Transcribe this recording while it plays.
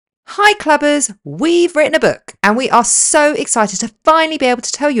Hi Clubbers, we've written a book and we are so excited to finally be able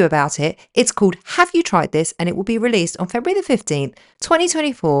to tell you about it. It's called Have You Tried This? And it will be released on February the 15th,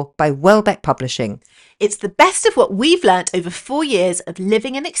 2024 by Welbeck Publishing. It's the best of what we've learnt over 4 years of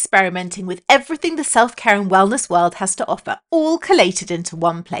living and experimenting with everything the self-care and wellness world has to offer, all collated into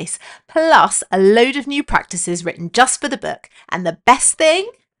one place, plus a load of new practices written just for the book. And the best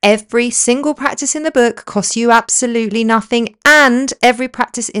thing? Every single practice in the book costs you absolutely nothing, and every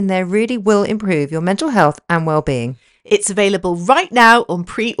practice in there really will improve your mental health and well-being. It's available right now on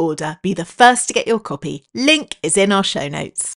pre-order. Be the first to get your copy. Link is in our show notes.